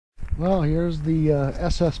Well, here's the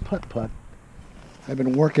SS PUTT-PUTT. I've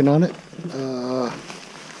been working on it.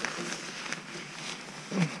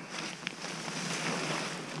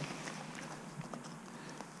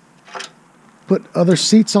 Put other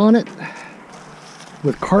seats on it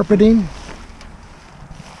with carpeting.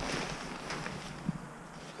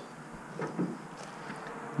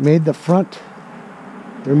 Made the front,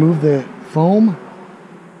 removed the foam.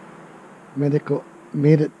 Made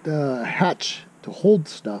it hatch to hold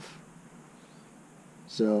stuff.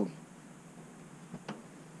 So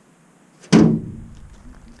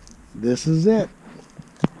this is it.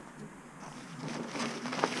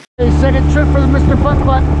 Okay, second trip for Mr.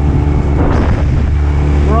 PUTT-PUTT.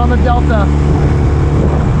 We're on the Delta.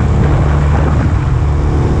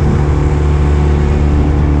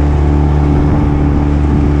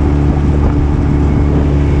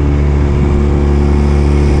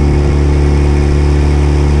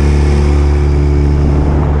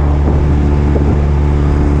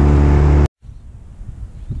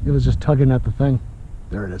 It was just tugging at the thing.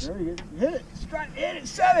 There it is. There you go. Hit it. Hit it.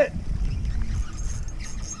 Set it.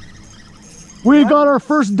 We got our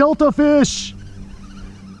first Delta fish.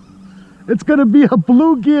 It's gonna be a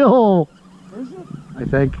bluegill. Is it? I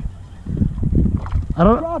think. I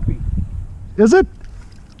don't know. Crappie. Is it?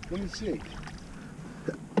 Let me see.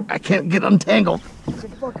 I can't get untangled. It's a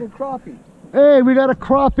fucking crappie. Hey, we got a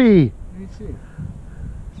crappie. Let me see.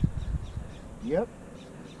 Yep.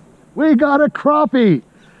 We got a crappie.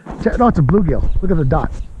 No, it's a bluegill. Look at the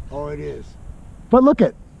dot. Oh, it is. But look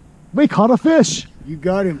at, we caught a fish. You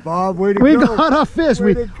got him, Bob. Way to go. We got a fish.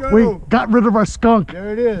 Way We to go. got rid of our skunk.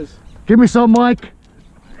 There it is. Give me some, Mike.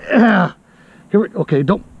 Yeah. Okay,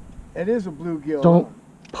 don't It is a bluegill. don't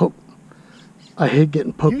poke. I hate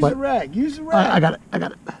getting poked Use by. the rag. Use the rag. I got it. I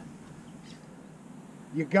got it.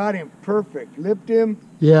 You got him perfect. Lipped him.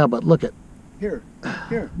 Yeah, but look at. Here.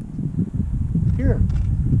 Here. Here.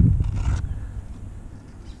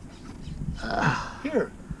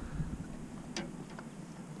 Here.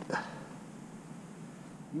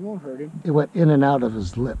 You won't hurt him. It went in and out of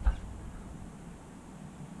his lip.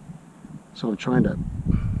 So I'm trying to.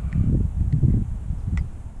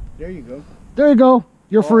 There you go. There you go.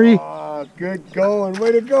 You're free. Oh, good going.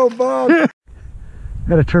 Way to go, Bob.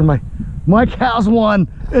 Had to turn my. Mike has one.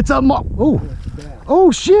 It's a. Oh.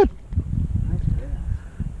 Oh shit.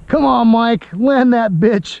 Come on, Mike. Land that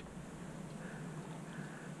bitch.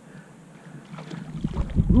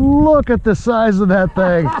 Look at the size of that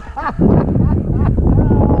thing.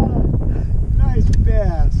 Nice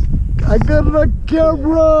bass. I got it on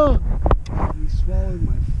camera. He swallowed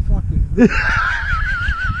my fucking.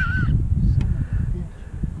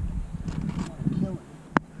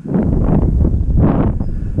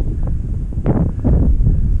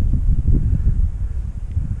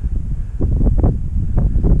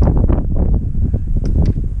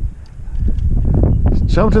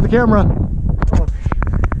 Show him to the camera.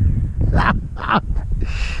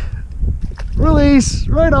 Release,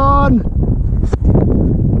 right on.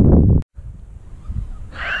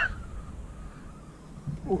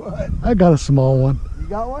 What? I got a small one. You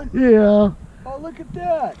got one? Yeah. Oh, look at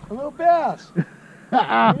that. A little bass. It?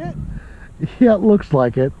 Yeah, it looks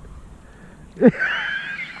like it. It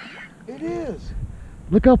is.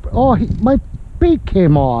 Look up. Oh, my bait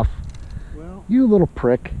came off. Well, You little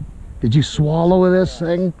prick. Did you swallow this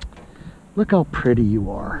thing? Look how pretty you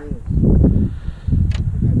are. it is.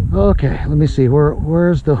 Okay, let me see.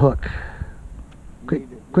 Where's the hook? Quick,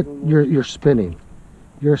 you're spinning.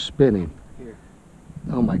 You're spinning. Here.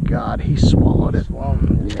 Oh my God, he swallowed it.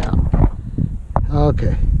 Swallowed it. Yeah.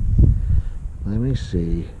 Okay. Let me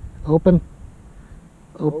see. Open.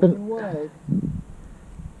 Open wide.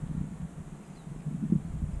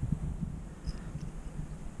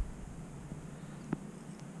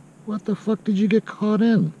 What the fuck did you get caught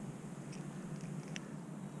in?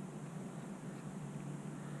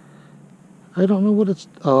 I don't know what it's.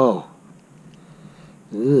 Oh.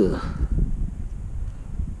 Ugh.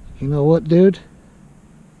 You know what, dude?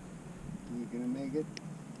 You gonna make it?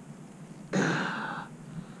 I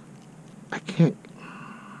can't.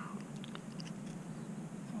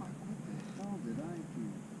 Fuck, what the hell did I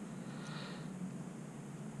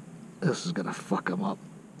do? This is gonna fuck him up.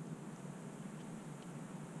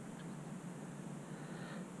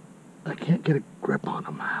 I can't get a grip on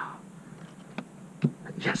him.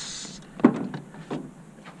 Yes.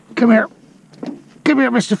 Come here. Come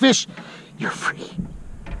here, Mr. Fish. You're free.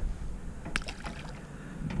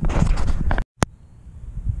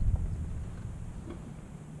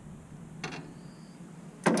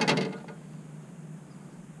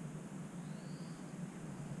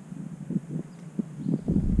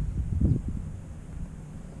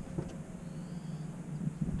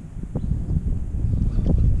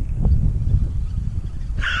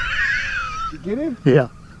 Get him? Yeah.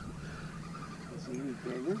 Is he any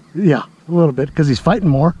bigger? Yeah, a little bit, because he's fighting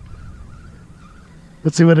more.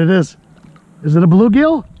 Let's see what it is. Is it a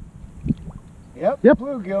bluegill? Yep. Yep.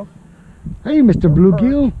 Bluegill. Hey, Mr.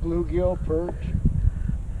 Bluegill. Bluegill, perch.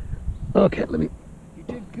 Okay, let me... You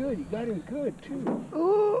did good. You got him good, too.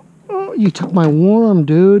 Oh, you took my worm,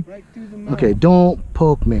 dude. Right through the mouth. Okay, don't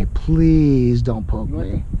poke me. Please don't poke You me.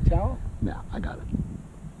 want the towel? No, I got it.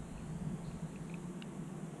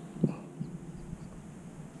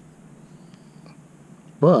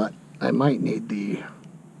 But I might need the...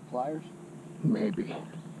 Pliers? Maybe.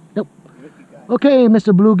 Nope. Yep, you got it. Okay,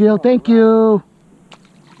 Mr. Bluegill, thank you.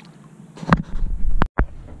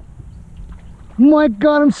 Mike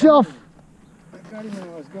got himself. I got him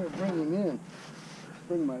and I was going to bring him in.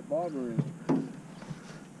 Bring my bobber in.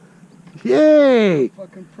 Yay!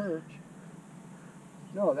 Fucking perch.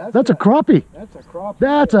 No, That's a crappie. That's a crappie.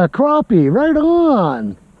 That's a crappie. Right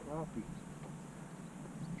on. crappie.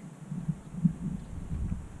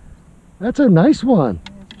 That's a nice one.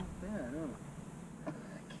 That's not bad, huh?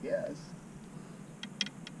 I guess.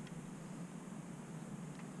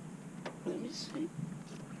 Let me see.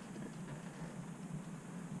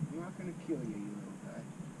 I'm not gonna kill you, you little guy.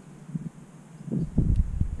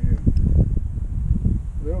 Here.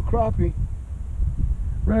 Little crappie.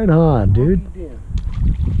 Right on, dude. What are you doing?